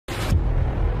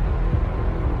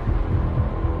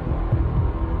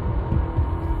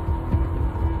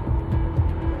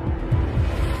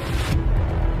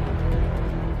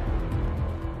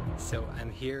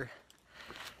here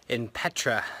in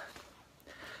Petra,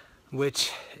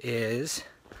 which is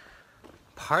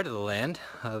part of the land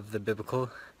of the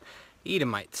biblical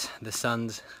Edomites, the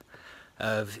sons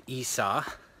of Esau.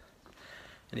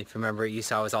 And if you remember,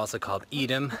 Esau was also called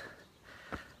Edom,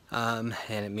 and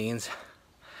it means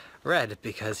red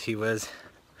because he was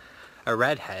a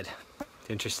redhead.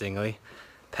 Interestingly,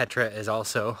 Petra is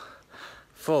also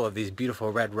full of these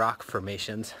beautiful red rock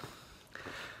formations.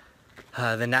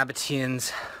 The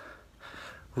Nabateans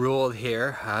ruled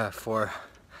here for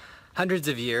hundreds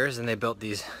of years, and they built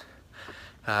these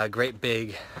great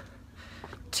big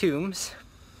tombs,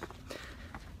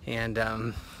 and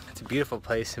it's a beautiful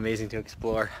place, amazing to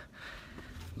explore,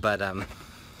 but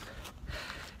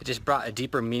it just brought a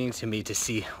deeper meaning to me to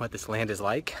see what this land is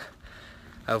like,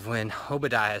 of when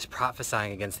Obadiah is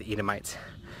prophesying against the Edomites.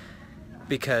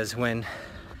 Because when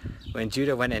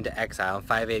Judah went into exile in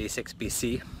 586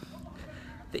 BC,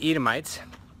 the Edomites,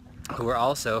 who were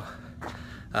also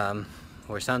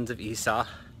were sons of Esau,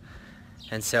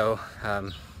 and so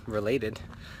related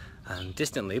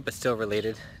distantly, but still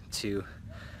related to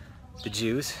the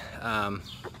Jews.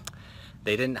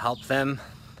 They didn't help them.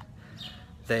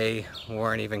 They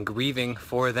weren't even grieving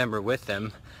for them or with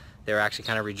them. They were actually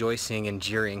kind of rejoicing and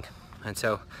jeering. And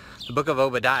so the book of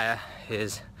Obadiah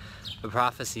is a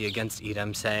prophecy against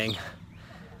Edom, saying,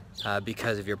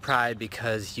 because of your pride,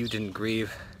 because you didn't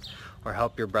grieve or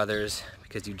help your brothers,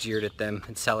 because you jeered at them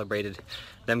and celebrated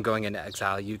them going into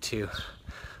exile, you too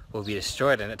will be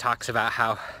destroyed. And it talks about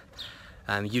how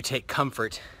you take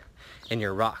comfort in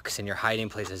your rocks, in your hiding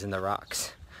places in the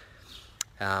rocks.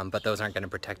 But those aren't going to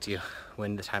protect you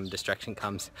when the time of destruction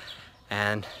comes.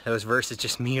 And those verses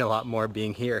just mean a lot more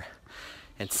being here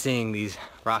and seeing these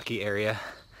rocky area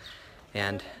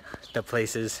and the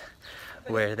places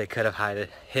where they could have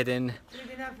hidden,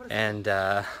 and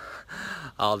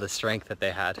all the strength that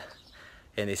they had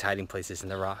in these hiding places in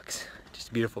the rocks. Just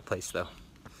a beautiful place though.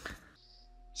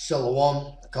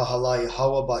 Shalom, Kahala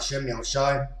Yahweh, Ba'Shem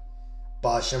Yahushai,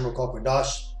 Ba'Shem Rukol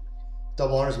Kodash.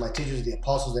 Double honors my teachers, the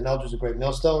apostles and elders of Great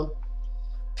Millstone.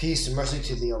 Peace and mercy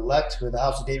to the elect who are the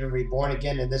house of David reborn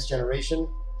again in this generation.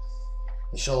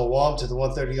 And Shalom to the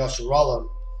 130 Yasharallah,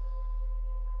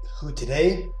 who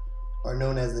today are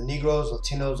known as the Negroes,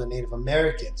 Latinos, and Native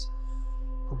Americans,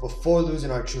 who before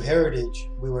losing our true heritage,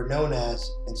 we were known as,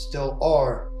 and still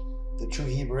are, the true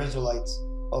Hebrew Israelites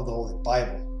of the Holy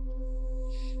Bible.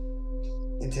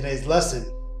 In today's lesson,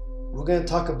 we're going to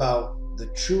talk about the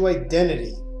true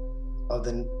identity of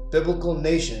the biblical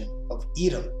nation of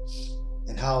Edom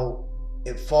and how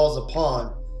it falls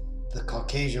upon the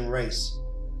Caucasian race.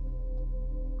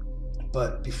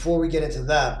 But before we get into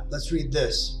that, let's read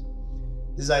this.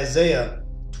 This is Isaiah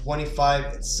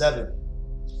 25:7.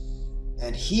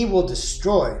 And he will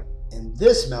destroy in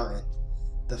this mountain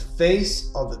the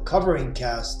face of the covering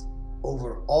cast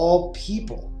over all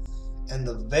people, and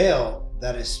the veil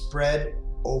that is spread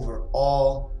over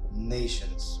all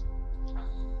nations.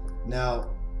 Now,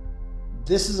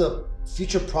 this is a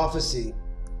future prophecy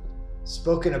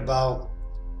spoken about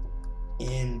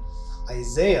in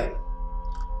Isaiah,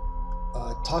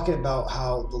 talking about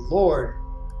how the Lord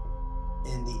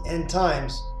in the end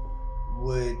times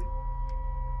would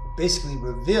basically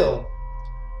reveal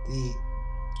the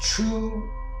true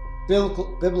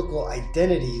biblical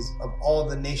identities of all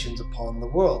the nations upon the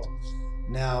world.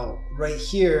 Now, right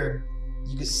here,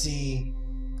 you can see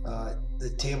the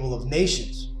table of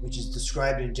nations, which is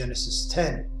described in Genesis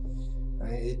 10.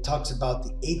 Right? It talks about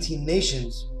the 18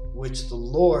 nations which the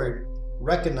Lord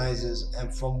recognizes,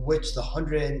 and from which the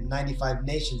 195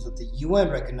 nations that the UN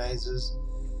recognizes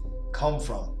come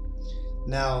from.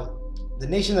 Now, the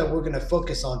nation that we're going to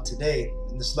focus on today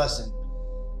in this lesson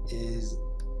is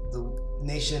the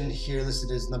nation here listed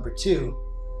as number 2,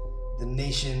 the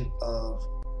nation of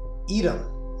Edom,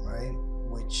 right?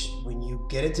 Which, when you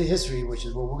get into history, which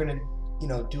is what we're going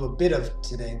to do a bit of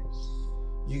today,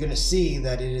 you're going to see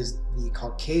that it is the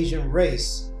Caucasian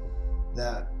race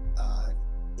that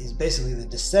is basically the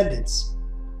descendants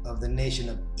of the nation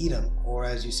of Edom, or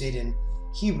as you say it in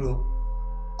Hebrew,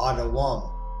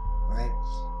 Adawam, right?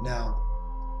 Now,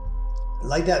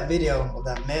 like that video of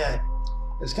that man,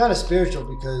 it's kind of spiritual,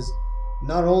 because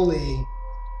not only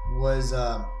was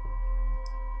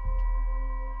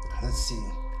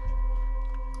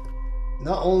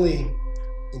not only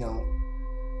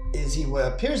is he what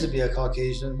appears to be a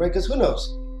Caucasian, right? Because who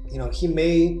knows, he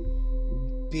may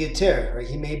be a terror, right?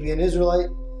 He may be an Israelite,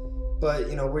 but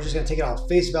we're just gonna take it on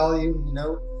face value.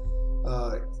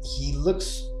 He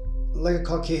looks like a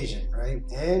Caucasian, right?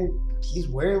 And he's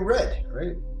wearing red,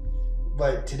 right?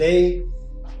 But today's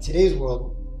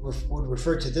world, would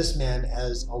refer to this man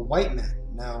as a white man.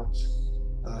 Now,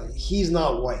 he's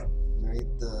not white, right?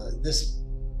 This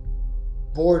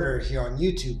border here on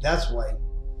YouTube, that's white.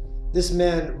 This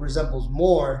man resembles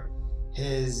more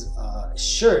his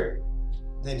shirt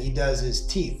than he does his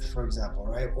teeth, for example,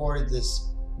 right? Or this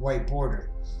white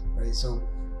border, right? So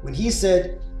when he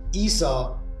said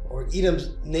Esau, or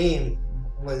Edom's name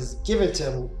was given to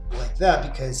him like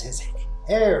that because his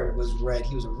hair was red,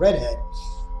 he was a redhead,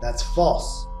 that's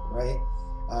false, right?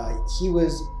 He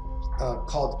was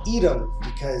called Edom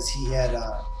because he had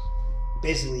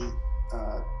basically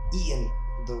eaten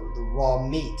the raw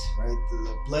meat, right?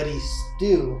 The bloody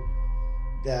stew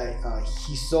that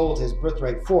he sold his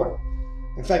birthright for.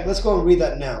 In fact, let's go and read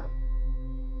that now.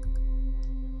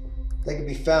 That can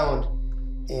be found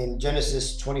in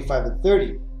Genesis 25 and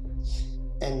 30.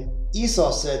 And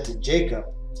Esau said to Jacob,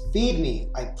 "Feed me,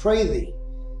 I pray thee,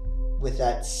 with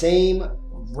that same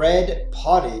red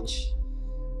pottage,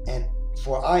 and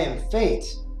for I am faint."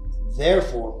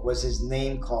 Therefore was his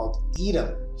name called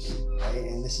Edom. Right?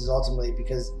 And this is ultimately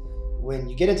because when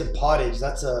you get into pottage,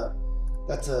 that's a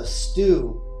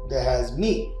stew that has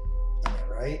meat in it,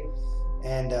 right?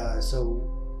 And so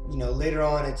later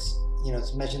on, it's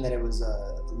mentioned that it was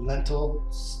a lentil,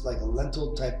 like a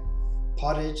lentil type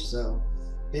pottage. So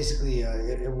basically,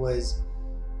 it was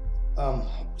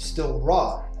still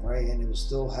raw, right? And it was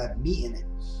still had meat in it.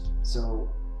 So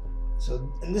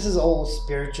and this is all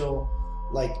spiritual,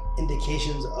 like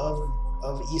indications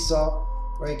of Esau,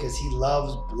 right? Because he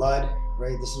loves blood,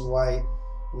 right? This is why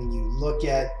when you look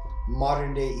at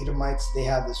modern day Edomites, they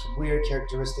have this weird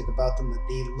characteristic about them that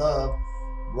they love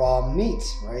raw meat,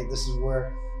 right? This is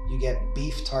where you get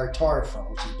beef tartare from,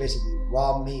 which is basically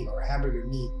raw meat or hamburger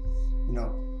meat,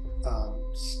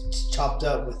 chopped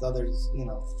up with other,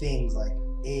 things like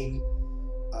egg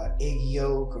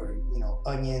yolk or,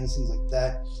 onions, things like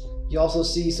that. You also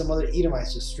see some other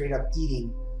Edomites just straight up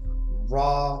eating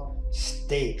raw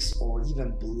steaks or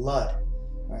even blood,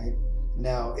 right?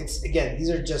 Now, these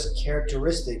are just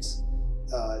characteristics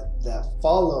that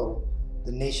follow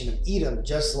the nation of Edom,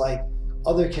 just like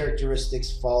other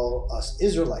characteristics follow us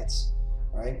Israelites,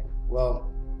 right?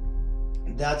 Well,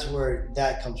 that's where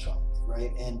that comes from,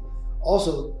 right? And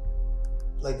also,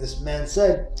 like this man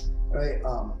said, right?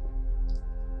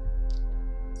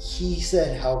 He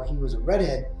said how he was a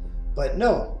redhead, but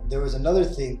no, there was another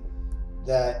thing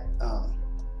that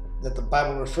that the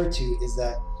Bible referred to, is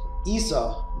that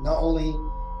Esau not only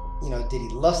did he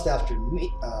lust after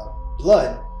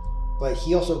blood, but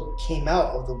he also came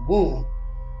out of the womb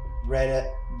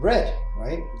red,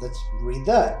 right? Let's read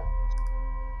that.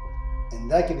 And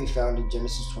that can be found in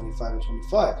Genesis 25 and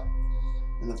 25.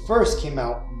 And the first came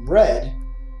out red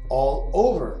all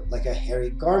over like a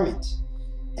hairy garment,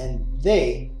 and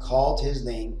they called his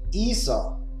name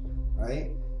Esau, right?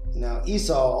 Now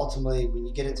Esau, ultimately, when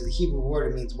you get into the Hebrew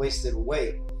word, it means wasted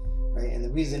away, right? And the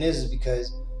reason is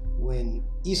because when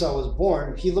Esau was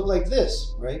born, he looked like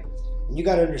this, right? And you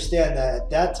got to understand that at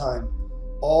that time,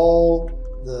 all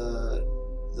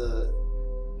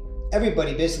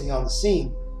everybody basically on the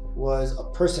scene was a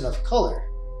person of color,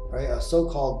 right? A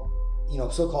so-called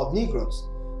Negroes,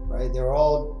 right? They were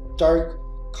all dark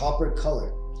copper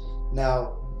color.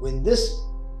 Now, when this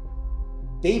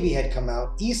baby had come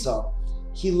out, Esau,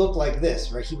 he looked like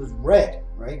this, right? He was red,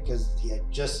 right? Because he had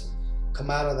just come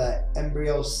out of that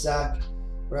embryo sac,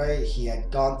 right? He had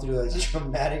gone through a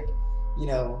traumatic,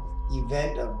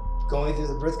 event of going through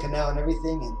the birth canal and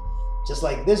everything. And just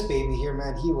like this baby here,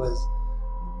 man, he was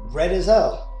red as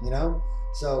hell,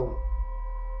 So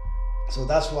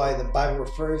that's why the Bible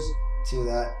refers to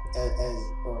that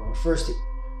or refers to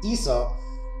Esau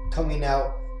coming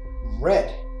out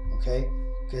red, okay?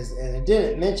 And it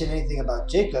didn't mention anything about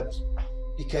Jacob,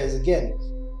 because again,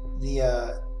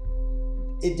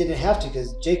 it didn't have to,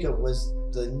 because Jacob was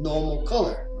the normal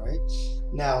color, right?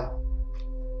 Now,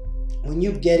 when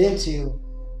you get into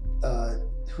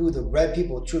who the red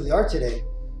people truly are today,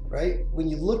 right? When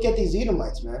you look at these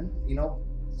Edomites, man,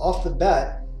 off the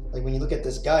bat, like when you look at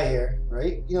this guy here,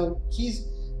 right? He's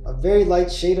a very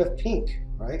light shade of pink,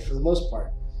 right? For the most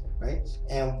part, right?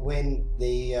 And when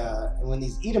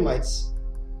these Edomites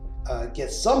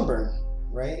get sunburned,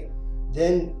 right?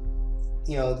 Then,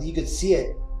 you could see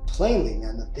it plainly,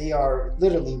 man, that they are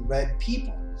literally red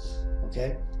people,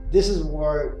 okay? This is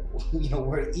where,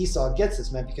 where Esau gets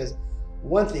this, man, because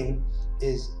one thing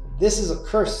is, this is a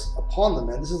curse upon them,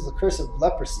 man. This is the curse of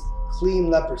leprosy, clean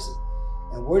leprosy.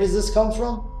 And where does this come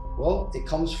from? Well, it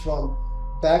comes from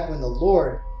back when the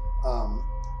Lord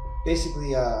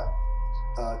basically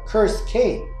cursed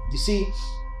Cain. You see,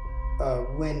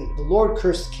 when the Lord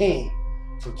cursed Cain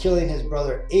for killing his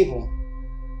brother Abel,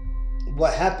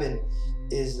 what happened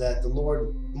is that the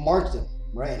Lord marked him,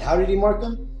 right? And how did he mark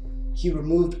him? He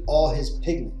removed all his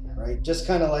pigment, right? Just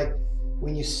kind of like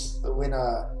when you see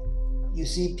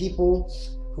people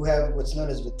who have what's known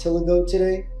as vitiligo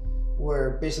today,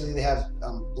 where basically they have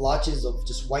blotches of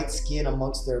just white skin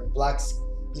amongst their black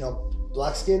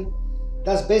skin.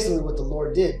 That's basically what the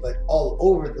Lord did, but all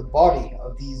over the body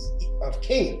of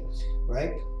Cain,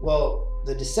 right? Well,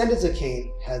 the descendants of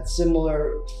Cain had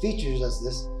similar features as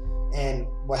this, and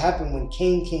what happened when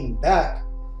Cain came back,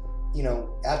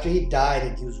 after he died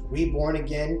and he was reborn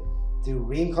again through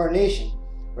reincarnation,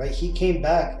 right? He came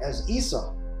back as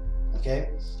Esau, okay?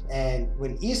 And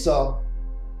when Esau,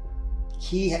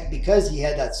 because he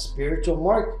had that spiritual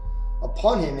mark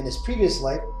upon him in his previous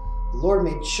life, the Lord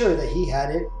made sure that he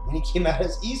had it when he came out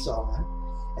as Esau, man.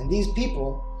 And these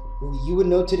people, who you would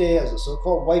know today as the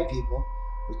so-called white people,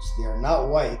 which they are not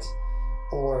white,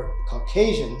 or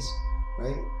Caucasians,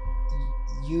 right?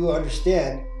 You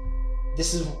understand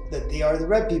this is that they are the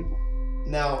red people.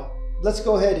 Now, let's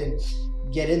go ahead and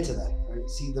get into that, right?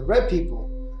 See, the red people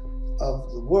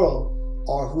of the world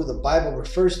are who the Bible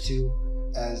refers to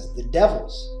as the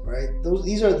devils, right?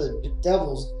 These are the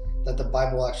devils that the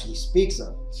Bible actually speaks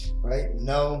of, right?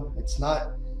 No, it's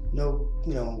not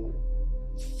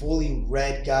fully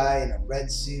red guy in a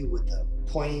red suit with a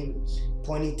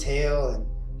pointy tail and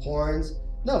horns.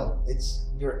 No, it's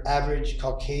your average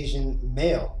Caucasian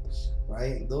male,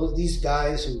 right? These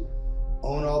guys who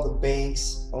own all the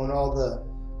banks, own all the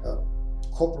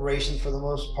corporations for the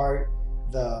most part,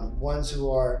 the ones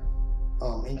who are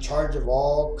in charge of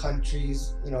all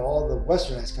countries, all the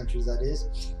westernized countries, that is,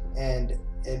 and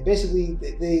basically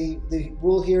they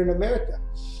rule here in America,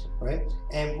 right?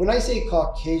 And when I say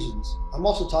Caucasians, I'm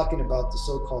also talking about the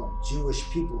so-called Jewish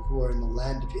people who are in the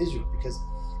land of Israel, because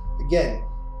again,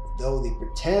 though they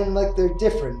pretend like they're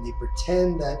different, they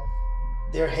pretend that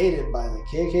they're hated by the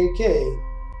KKK,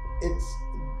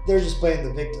 they're just playing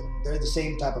the victim. They're the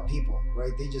same type of people,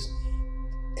 right? They just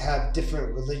have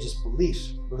different religious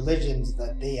beliefs, religions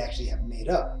that they actually have made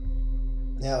up.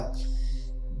 Now,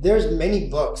 there's many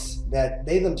books that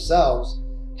they themselves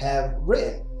have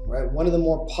written, right? One of the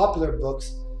more popular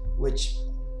books, which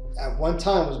at one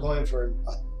time was going for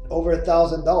over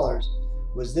 $1,000,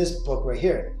 was this book right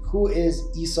here, Who is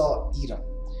Esau Edom,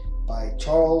 by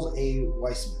Charles A.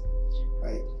 Weissman,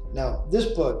 right? Now, this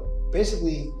book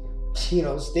basically,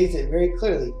 states it very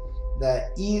clearly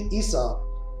that Esau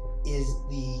is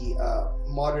the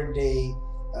modern day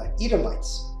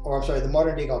Edomites, or I'm sorry, the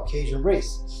modern day Caucasian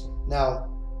race. Now,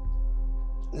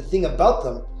 the thing about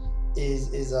them is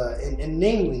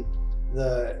namely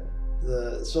the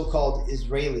so-called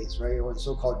Israelis, right, or the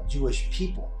so-called Jewish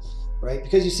people, right?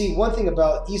 Because you see, one thing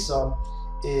about Esau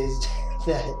is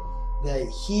that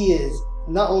he is,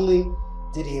 not only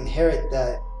did he inherit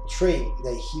that trait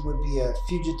that he would be a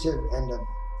fugitive and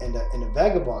a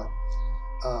vagabond,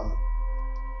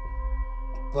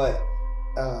 but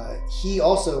he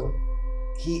also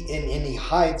he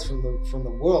hides from the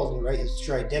world, right? His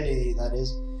true identity, that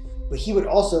is. But he would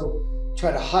also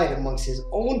try to hide amongst his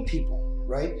own people,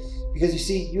 right? Because you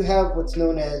see, you have what's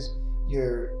known as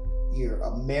your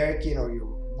American or your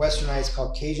westernized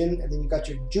Caucasian, and then you got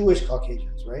your Jewish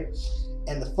Caucasians, right?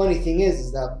 And the funny thing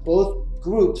is that both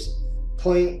groups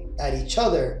point at each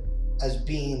other as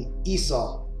being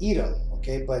Esau, Edom,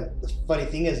 okay? But the funny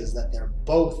thing is that they're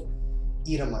both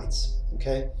Edomites,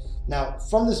 okay? Now,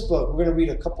 from this book, we're going to read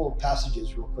a couple of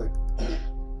passages real quick,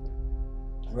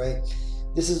 right?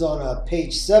 This is on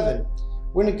page 7.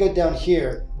 We're going to go down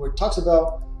here where it talks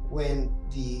about when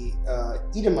the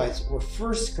Edomites were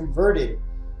first converted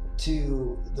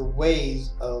to the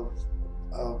ways of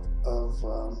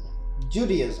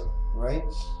Judaism, right?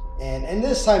 And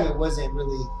this time it wasn't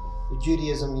really the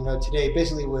Judaism today.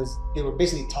 Basically, they were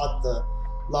basically taught the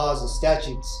laws and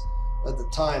statutes at the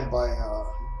time by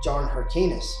John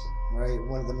Hyrcanus, right,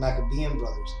 one of the Maccabean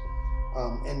brothers.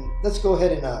 And let's go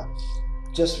ahead and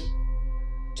just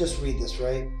read this,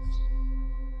 right?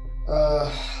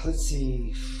 Let's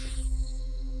see.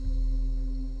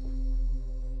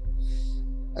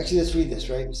 Actually, let's read this,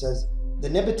 right? It says, the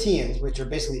Nabateans, which are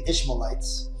basically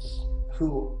Ishmaelites,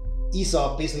 who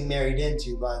Esau basically married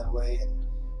into, by the way, and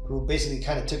who basically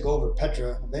kind of took over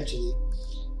Petra eventually,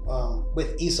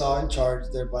 with Esau in charge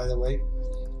there, by the way.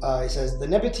 It says, the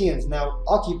Nabateans now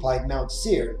occupied Mount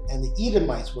Seir, and the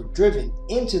Edomites were driven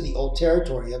into the old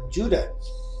territory of Judah.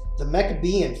 The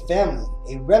Maccabean family,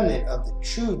 a remnant of the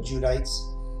true Judites,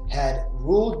 had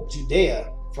ruled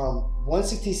Judea from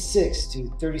 166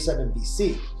 to 37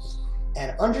 BC.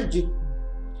 And under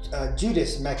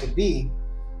Judas Maccabee,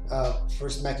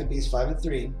 First Maccabees 5 and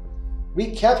 3,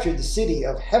 recaptured the city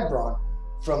of Hebron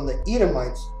from the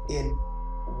Edomites in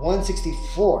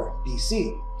 164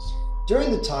 BC.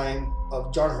 During the time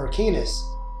of John Hyrcanus,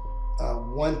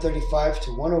 135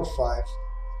 to 105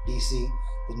 BC,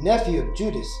 the nephew of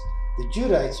Judas, the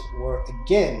Judites were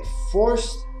again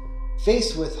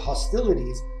faced with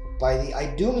hostilities by the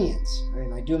Idumeans. Right?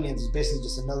 And Idumeans is basically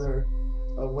just another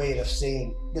way of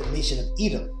saying the nation of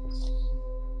Edom.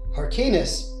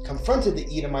 Hyrcanus confronted the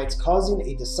Edomites, causing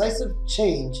a decisive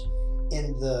change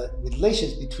in the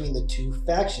relations between the two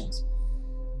factions.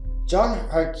 John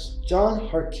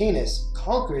Hyrcanus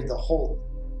conquered the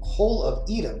whole of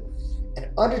Edom and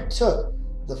undertook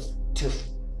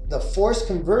the forced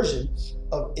conversion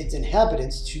of its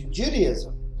inhabitants to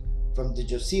Judaism from the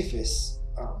Josephus,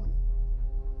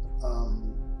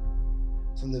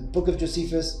 from the book of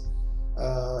Josephus.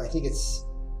 I think it's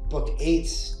book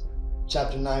 8,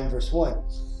 chapter 9, verse 1.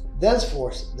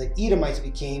 Thenceforth, the Edomites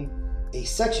became a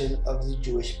section of the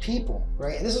Jewish people,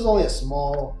 right? And this is only a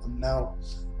small amount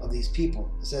of these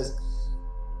people. It says,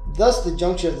 thus the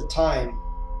juncture of the time,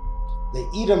 the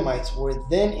Edomites were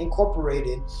then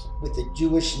incorporated with the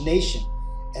Jewish nation,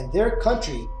 and their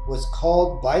country was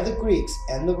called by the Greeks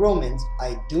and the Romans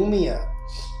Idumea.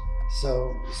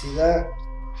 So, you see that?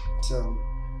 So,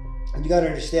 and you got to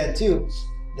understand too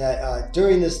that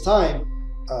during this time,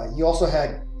 you also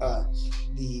had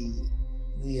the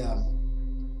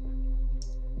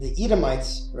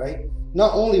Edomites, right?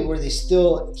 Not only were they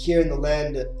still here in the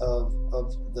land of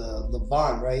the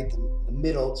Levant, right, the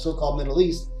middle, so-called Middle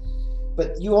East,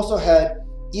 but you also had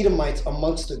Edomites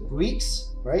amongst the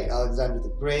Greeks, right? Alexander the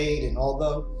Great and all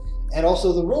them, and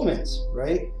also the Romans,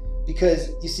 right?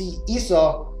 Because you see,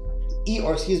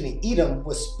 Edom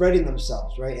was spreading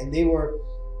themselves, right? And they were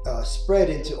spread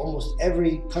into almost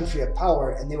every country of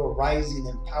power, and they were rising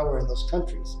in power in those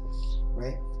countries,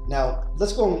 right? Now,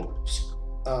 let's go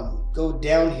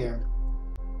down here,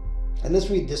 and let's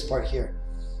read this part here.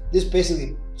 This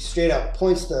basically straight up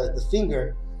points the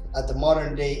finger at the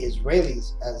modern day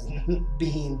Israelis as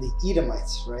being the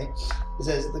Edomites, right? It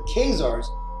says the Khazars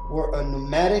were a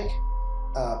nomadic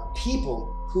people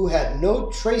who had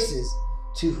no traces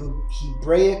to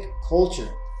Hebraic culture.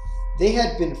 They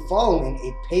had been following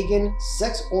a pagan,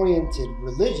 sex-oriented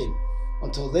religion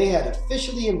until they had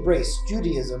officially embraced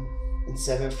Judaism in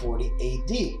 740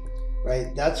 AD,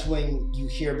 right? That's when you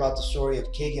hear about the story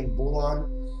of Kagan Bulan,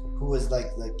 who was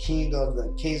like the king of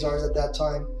the Khazars at that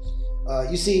time.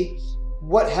 You see,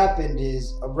 what happened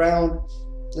is around,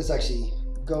 let's actually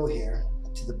go here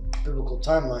to the biblical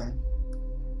timeline.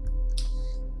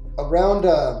 Around,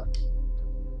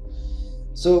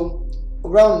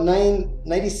 around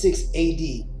 996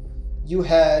 AD, you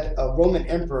had a Roman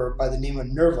emperor by the name of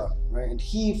Nerva, right? And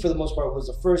he, for the most part, was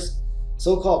the first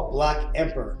so-called black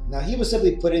emperor. Now, he was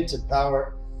simply put into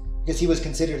power because he was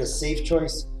considered a safe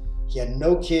choice. He had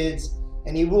no kids,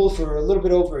 and he ruled for a little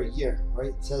bit over a year,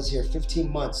 right? It says here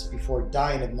 15 months before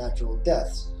dying of natural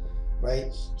deaths,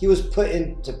 right? He was put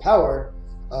into power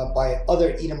by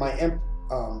other Edomite,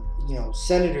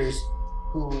 senators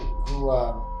who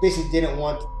basically didn't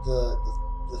want the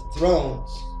throne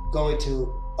going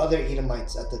to other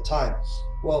Edomites at the time.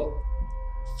 Well,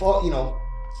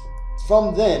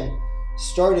 from then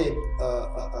started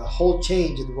a whole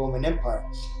change in the Roman Empire,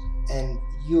 and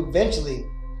you eventually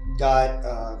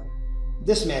got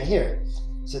this man here,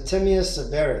 Septimius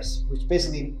Severus, which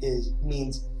basically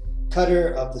means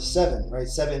cutter of the seven, right?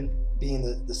 Seven being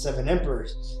the seven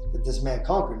emperors that this man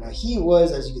conquered. Now, he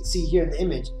was, as you can see here in the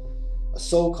image, a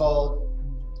so-called,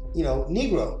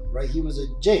 Negro, right? He was a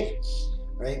Jake,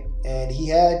 right? And he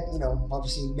had,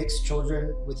 obviously mixed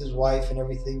children with his wife and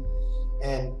everything.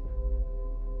 And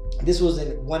this was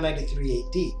in 193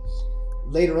 AD.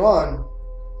 Later on,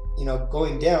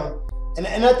 going down, and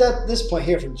at this point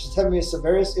here, from Septimius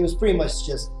Severus, it was pretty much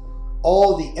just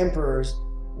all the emperors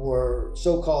were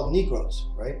so-called Negroes,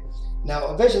 right?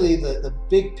 Now, eventually, the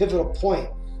big pivotal point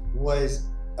was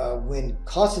when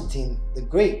Constantine the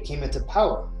Great came into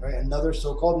power, right? Another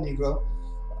so-called Negro,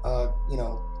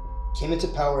 came into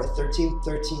power at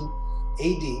 1313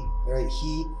 AD, right?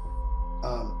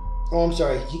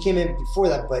 He came in before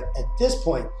that, but at this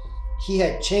point, he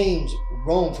had changed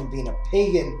Rome from being a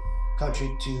pagan country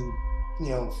to,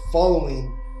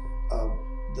 following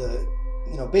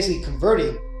basically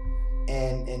converting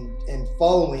and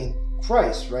following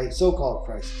Christ, right? So-called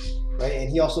Christ, right? And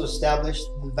he also established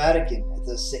the Vatican at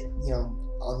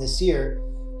on this year.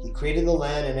 He created the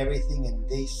land and everything, and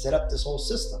they set up this whole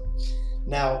system.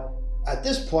 Now, at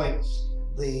this point,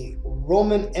 the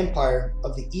Roman Empire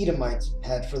of the Edomites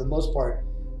had, for the most part,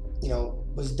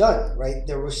 was done, right?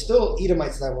 There were still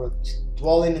Edomites that were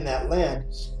dwelling in that land,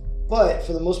 but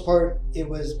for the most part, it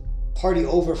was party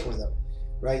over for them,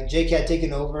 right? Jake had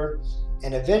taken over,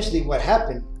 and eventually what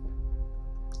happened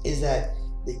is that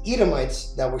the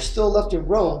Edomites that were still left in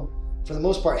Rome, for the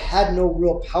most part, had no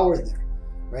real power there,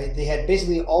 right? They had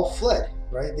basically all fled,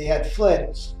 right? They had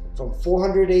fled from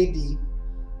 400 AD,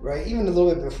 right? Even a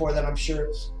little bit before that, I'm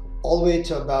sure, all the way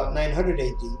to about 900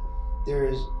 AD. There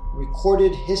is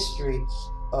recorded history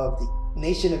of the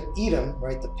nation of Edom,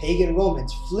 right? The pagan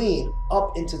Romans fleeing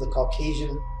up into the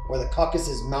Caucasian or the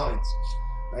Caucasus Mountains,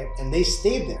 right? And they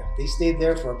stayed there. They stayed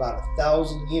there for about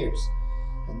 1,000 years.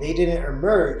 And they didn't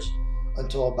emerge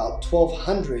until about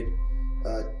 1200,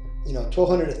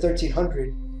 1200 to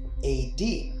 1300 AD.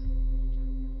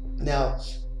 Now,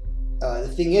 the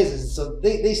thing is so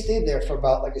they stayed there for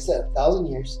about, like I said, 1,000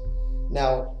 years.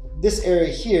 Now, this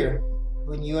area here,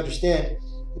 when you understand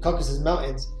the Caucasus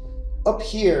Mountains, up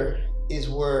here is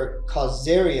where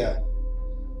Khazaria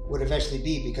would eventually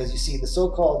be, because you see the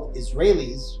so-called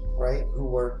Israelis, right, who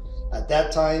were at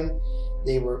that time,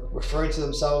 they were referring to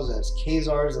themselves as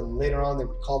Khazars, and later on they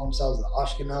would call themselves the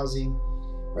Ashkenazi,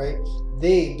 right?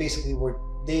 They basically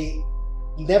they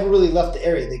never really left the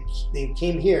area. They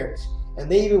came here, and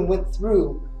they even went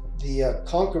through the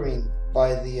conquering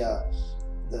by the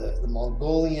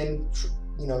Mongolian,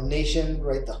 nation,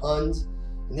 right? The Huns,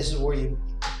 and this is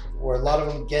where a lot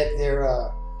of them get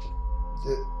their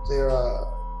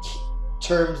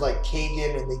terms like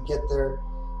Kagan, and they get their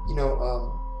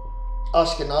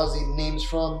Ashkenazi names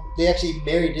from. They actually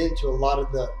married into a lot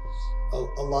of the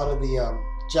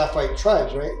Japhite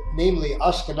tribes, right? Namely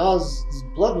Ashkenaz's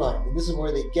bloodline, and this is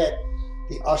where they get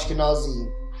the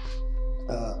Ashkenazi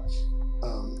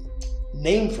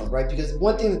name from, right? Because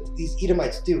one thing that these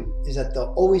Edomites do is that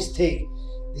they'll always take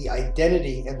the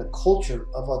identity and the culture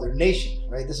of other nations,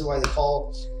 right? This is why they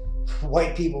call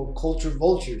white people culture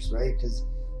vultures, right? Because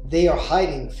they are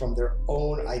hiding from their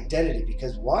own identity.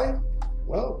 Because why?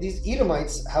 Well, these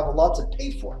Edomites have a lot to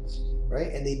pay for,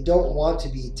 right? And they don't want to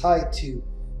be tied to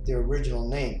their original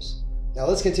names. Now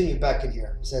let's continue back in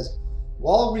here. It says,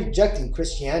 while rejecting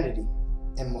Christianity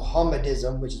and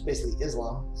Mohammedanism, which is basically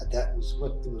Islam, that was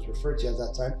what it was referred to at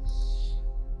that time,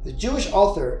 the Jewish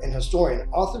author and historian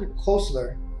Arthur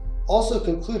Koestler also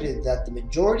concluded that the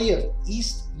majority of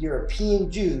East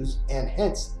European Jews, and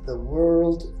hence the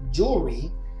world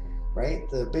Jewry, right,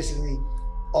 basically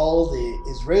all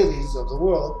the Israelis of the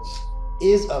world,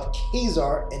 is of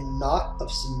Khazar and not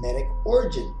of Semitic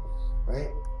origin,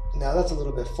 right? Now that's a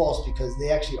little bit false, because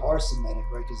they actually are Semitic,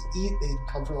 right? Because they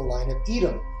come from the line of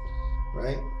Edom,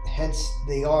 right? Hence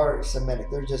they are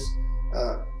Semitic. They're just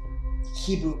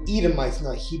Hebrew Edomites,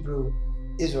 not Hebrew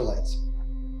Israelites.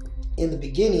 In the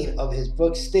beginning of his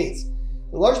book states,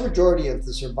 the large majority of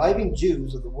the surviving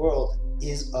Jews of the world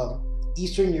is of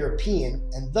Eastern European,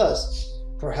 and thus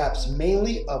perhaps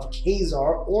mainly of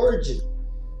Khazar origin,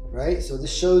 right? So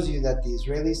this shows you that the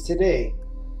Israelis today,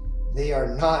 they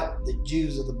are not the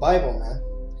Jews of the Bible, man.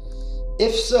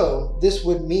 If so, this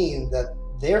would mean that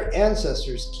their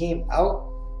ancestors came out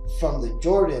from the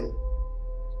Jordan,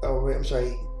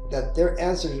 that their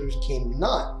ancestors came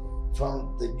not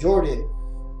from the Jordan,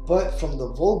 but from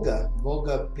the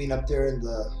Volga being up there in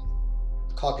the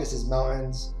Caucasus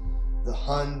Mountains, the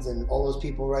Huns and all those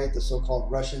people, right? The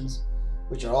so-called Russians,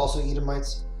 which are also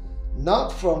Edomites,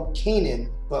 not from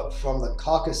Canaan, but from the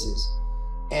Caucasus,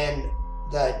 and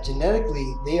that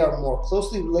genetically they are more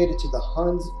closely related to the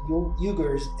Huns,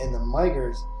 Uyghurs, and the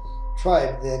Magyars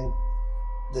tribe than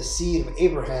the seed of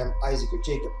Abraham, Isaac, or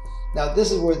Jacob. Now,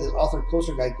 this is where the author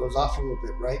Koestler guy goes off a little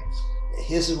bit, right?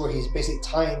 This is where he's basically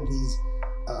tying these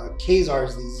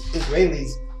Khazars, these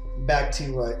Israelis, back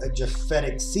to a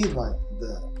Japhetic seed line,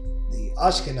 the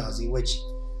Ashkenazi, which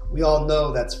we all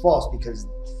know that's false, because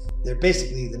they're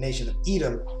basically the nation of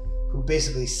Edom, who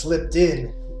basically slipped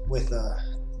in with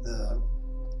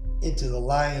into the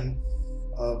line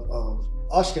of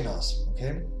Ashkenaz.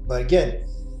 Okay, but again,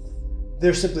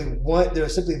 they're simply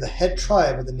the head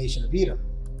tribe of the nation of Edom.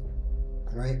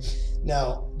 Right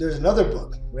now, there's another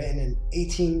book written in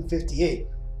 1858,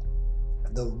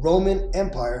 "The Roman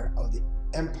Empire of the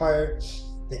Empire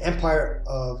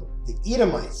of the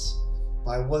Edomites"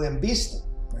 by William Beeston.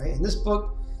 Right, and this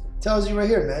book tells you right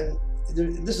here, man.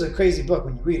 This is a crazy book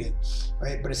when you read it,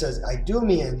 right? But it says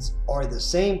Idumeans are the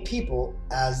same people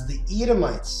as the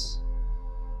Edomites.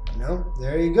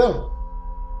 There you go.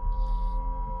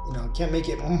 Can't make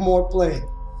it more plain.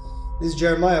 This is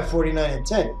Jeremiah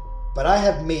 49:10. "But I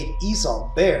have made Esau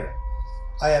bare.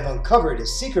 I have uncovered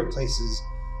his secret places,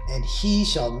 and he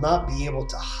shall not be able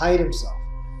to hide himself.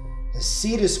 His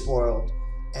seed is spoiled,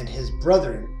 and his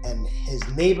brethren and his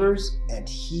neighbors, and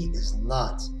he is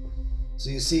not. So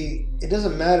you see, it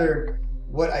doesn't matter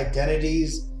what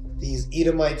identities these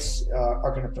Edomites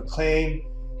are going to proclaim,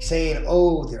 saying,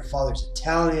 oh, their father's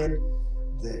Italian,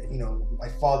 my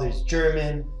father's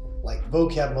German, like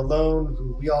Vocab Malone,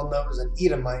 who we all know is an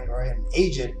Edomite, or an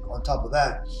agent on top of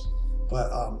that.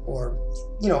 But,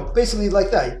 basically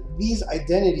like that. These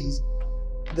identities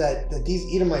that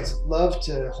these Edomites love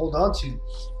to hold on to,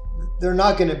 they're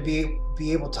not going to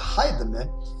be able to hide them, man.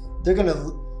 They're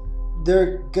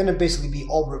gonna basically be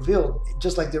all revealed,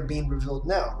 just like they're being revealed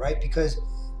now, right? Because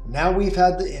now we've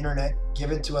had the internet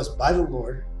given to us by the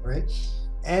Lord, right?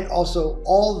 And also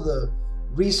all the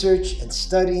research and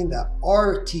studying that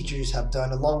our teachers have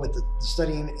done, along with the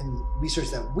studying and research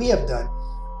that we have done,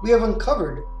 we have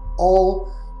uncovered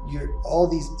all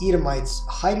these Edomites'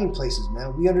 hiding places,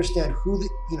 man. We understand who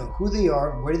they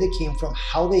are, where they came from,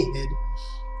 how they hid,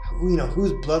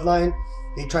 whose bloodline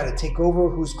they try to take over,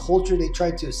 whose culture they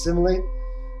try to assimilate,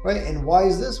 right? And why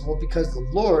is this? Well, because the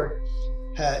Lord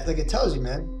had, like it tells you,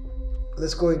 man.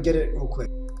 Let's go and get it real quick.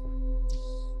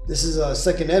 This is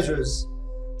 2nd Ezra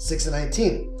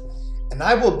 6:19. And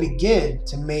I will begin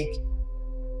to make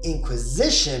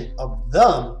inquisition of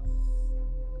them,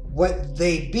 what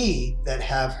they be that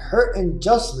have hurt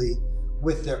unjustly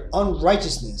with their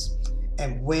unrighteousness,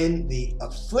 and when the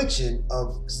affliction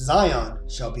of Zion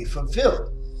shall be fulfilled.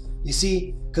 You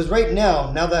see, because right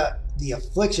now that the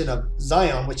affliction of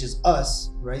Zion, which is us,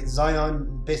 right?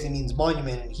 Zion basically means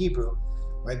monument in Hebrew,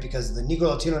 right? Because the Negro,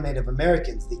 Latino, Native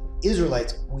Americans, the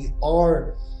Israelites, we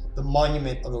are the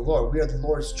monument of the Lord. We are the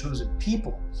Lord's chosen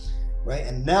people, right?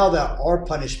 And now that our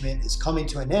punishment is coming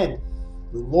to an end,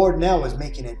 the Lord now is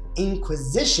making an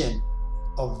inquisition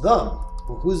of them.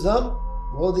 Well, who's them?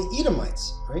 Well, the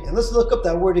Edomites, right? And let's look up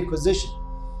that word inquisition.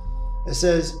 It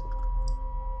says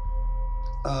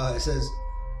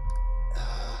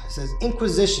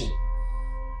inquisition,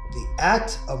 the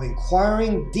act of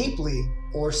inquiring deeply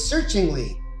or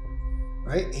searchingly,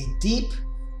 right? A deep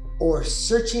or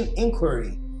searching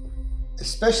inquiry,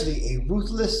 especially a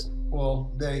ruthless,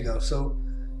 well, there you go. So,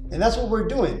 and that's what we're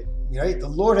doing, right? The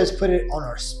Lord has put it on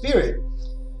our spirit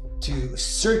to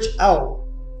search out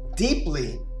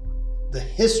deeply the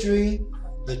history,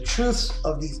 the truths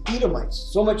of these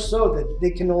Edomites, so much so that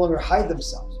they can no longer hide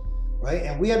themselves, right?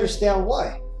 And we understand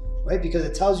why, right? Because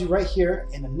it tells you right here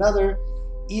in another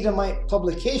Edomite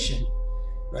publication,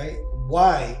 right,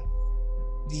 why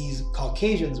these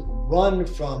Caucasians run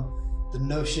from the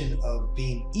notion of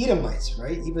being Edomites,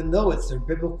 right? Even though it's their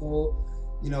biblical,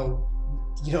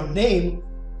 name,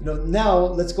 now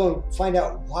let's go and find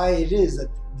out why it is that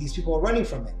these people are running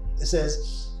from it. It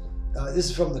says, this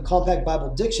is from the Compact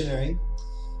Bible Dictionary.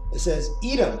 It says,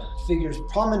 Edom figures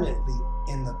prominently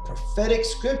in the prophetic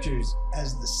scriptures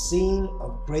as the scene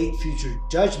of great future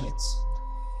judgments.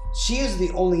 She is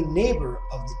the only neighbor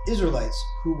of the Israelites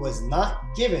who was not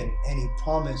given any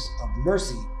promise of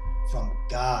mercy from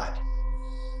God.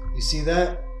 You see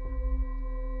that?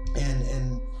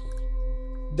 And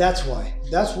that's why.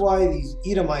 That's why these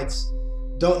Edomites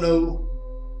don't know,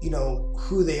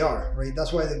 who they are, right?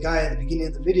 That's why the guy at the beginning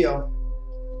of the video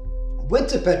went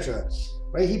to Petra,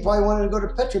 right? He probably wanted to go to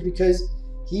Petra because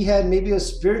he had maybe a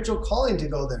spiritual calling to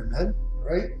go there, man,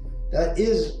 right? That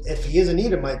is, if he is an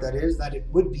Edomite, that it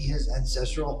would be his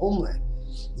ancestral homeland.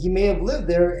 He may have lived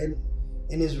there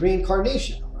in his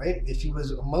reincarnation, right? If he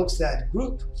was amongst that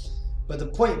group. But the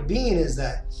point being is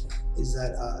that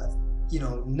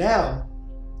now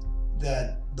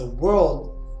that the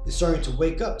world is starting to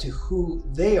wake up to who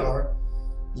they are,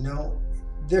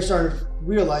 they're starting to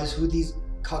realize who these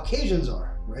Caucasians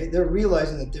are, right? They're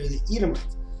realizing that they're the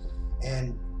Edomites.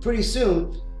 And pretty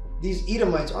soon, these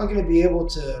Edomites aren't going to be able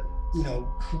to,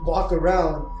 walk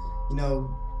around,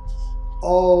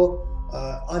 all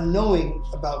unknowing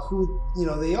about who,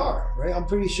 they are, right? I'm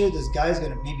pretty sure this guy's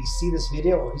going to maybe see this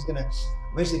video, or he's going to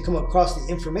eventually come across the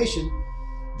information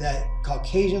that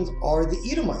Caucasians are the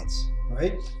Edomites,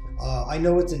 right? I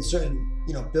know it's in certain,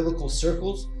 biblical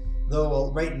circles,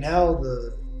 though right now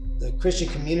the Christian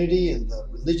community and the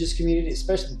religious community,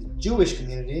 especially the Jewish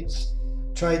community,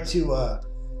 try to,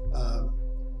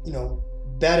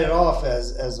 bat it off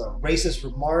as racist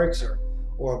remarks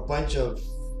or a bunch of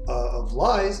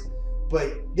lies,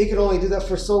 but they could only do that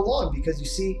for so long, because you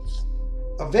see,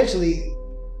 eventually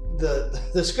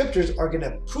the scriptures are going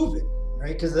to prove it,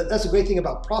 right? Because that's a great thing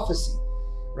about prophecy,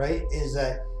 right? Is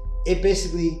that it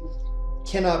basically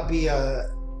cannot be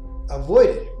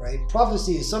avoided, right?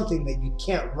 Prophecy is something that you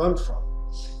can't run from.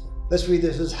 Let's read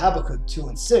this. This is Habakkuk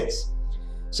 2:6.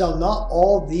 Shall not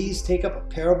all these take up a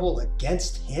parable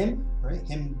against him? Right?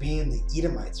 Him being the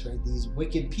Edomites, right? These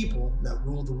wicked people that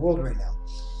rule the world right now.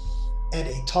 And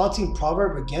a taunting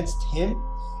proverb against him,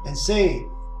 and say,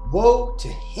 woe to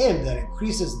him that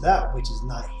increases that which is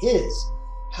not his.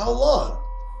 How long?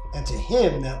 And to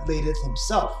him that ladeth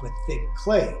himself with thick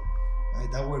clay.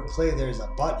 Right? That word clay there is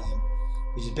abatium,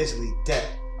 which is basically debt.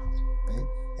 Right?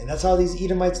 And that's how these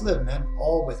Edomites live, man.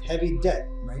 All with heavy debt,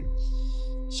 right?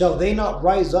 Shall they not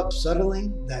rise up suddenly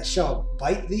that shall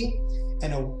bite thee,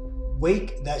 and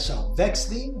awake that shall vex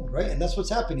thee? Right? And that's what's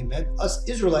happening, man. Us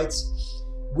Israelites,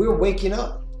 we're waking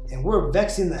up and we're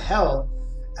vexing the hell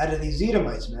out of these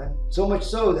Edomites, man. So much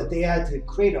so that they had to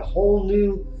create a whole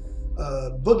new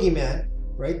boogeyman,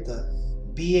 right? The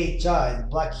BHI, the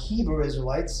Black Hebrew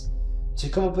Israelites, to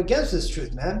come up against this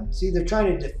truth, man. See, they're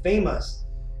trying to defame us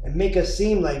and make us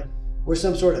seem like we're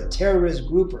some sort of terrorist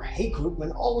group or hate group,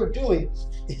 when all we're doing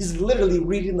is literally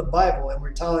reading the Bible, and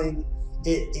we're telling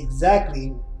it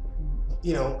exactly,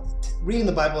 reading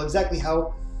the Bible exactly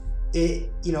how it,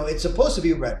 it's supposed to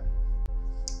be read,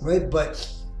 right?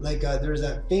 But like there's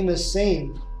that famous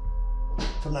saying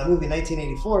from that movie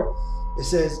 1984. It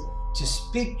says, to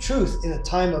speak truth in a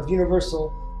time of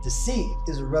universal deceit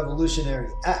is a revolutionary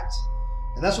act.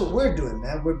 And that's what we're doing,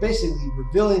 man. We're basically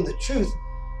revealing the truth,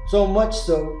 so much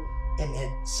so and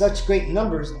in such great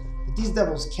numbers that these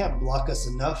devils can't block us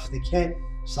enough. They can't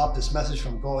stop this message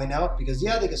from going out, because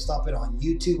yeah, they can stop it on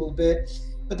YouTube a little bit,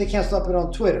 but they can't stop it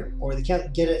on Twitter, or they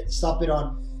can't stop it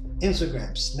on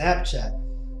Instagram, Snapchat,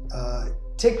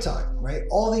 TikTok, right?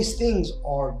 All these things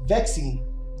are vexing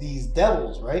these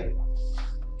devils, right?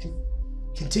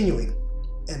 Continuing,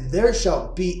 and there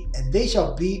shall be, and they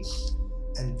shall be,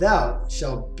 and thou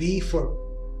shalt be for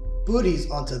booties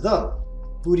unto them.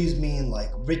 Booties mean like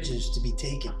riches to be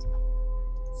taken.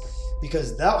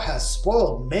 Because thou hast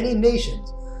spoiled many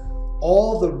nations,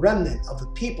 all the remnant of the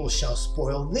people shall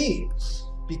spoil thee,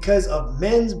 because of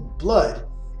men's blood,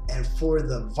 and for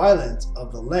the violence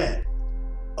of the land,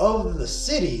 of the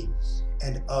city,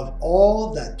 and of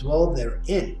all that dwell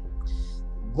therein.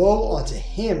 Woe unto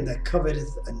him that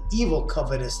coveteth an evil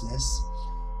covetousness,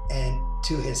 and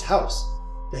to his house,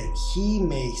 that he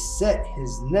may set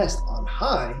his nest on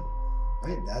high.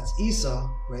 Right, that's Esau,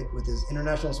 right, with his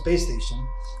International Space Station,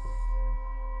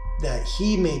 that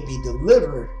he may be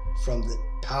delivered from the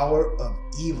power of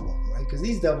evil, right? Because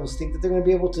these devils think that they're going to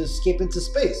be able to escape into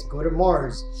space, go to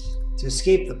Mars, to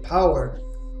escape the power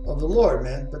of the Lord,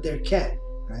 man, but they can't,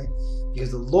 right?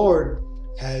 Because the Lord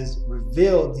has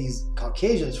revealed these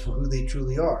Caucasians for who they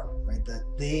truly are, right? That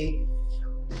they,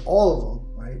 all of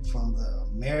them, right, from the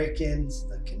Americans,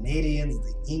 the Canadians,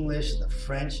 the English, the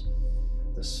French,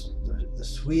 the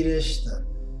Swedish, the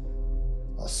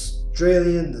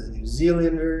Australian, the New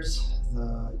Zealanders,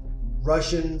 the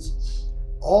Russians,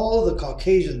 all the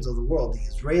Caucasians of the world, the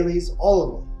Israelis,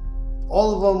 all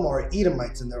of them are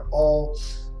Edomites, and they're all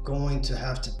going to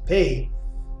have to pay,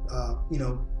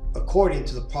 according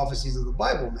to the prophecies of the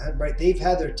Bible, man, right? They've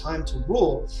had their time to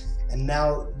rule, and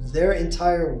now their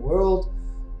entire world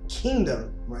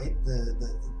kingdom, right,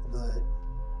 the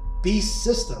beast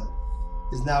system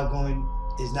is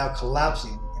now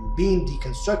collapsing and being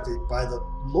deconstructed by the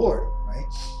Lord, right?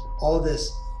 All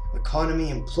this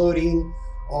economy imploding,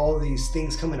 all these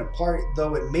things coming apart,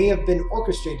 though it may have been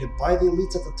orchestrated by the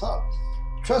elites at the top.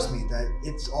 Trust me that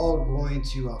it's all going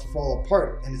to fall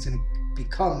apart, and it's going to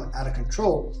become out of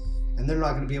control, and they're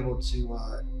not going to be able to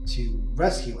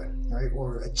rescue it, right,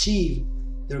 or achieve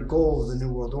their goal of the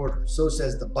New World Order. So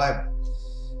says the Bible.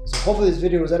 So hopefully this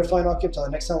video was edifying. Until the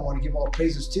next time, I want to give all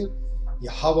praises to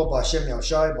Yahweh, Ba'ashem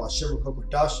Yahushai, Ba'ashem Ruach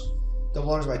HaKodesh.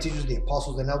 Double honors my teachers, the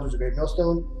apostles and elders of Great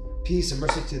Millstone. Peace and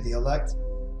mercy to the elect.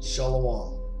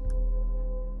 Shalom.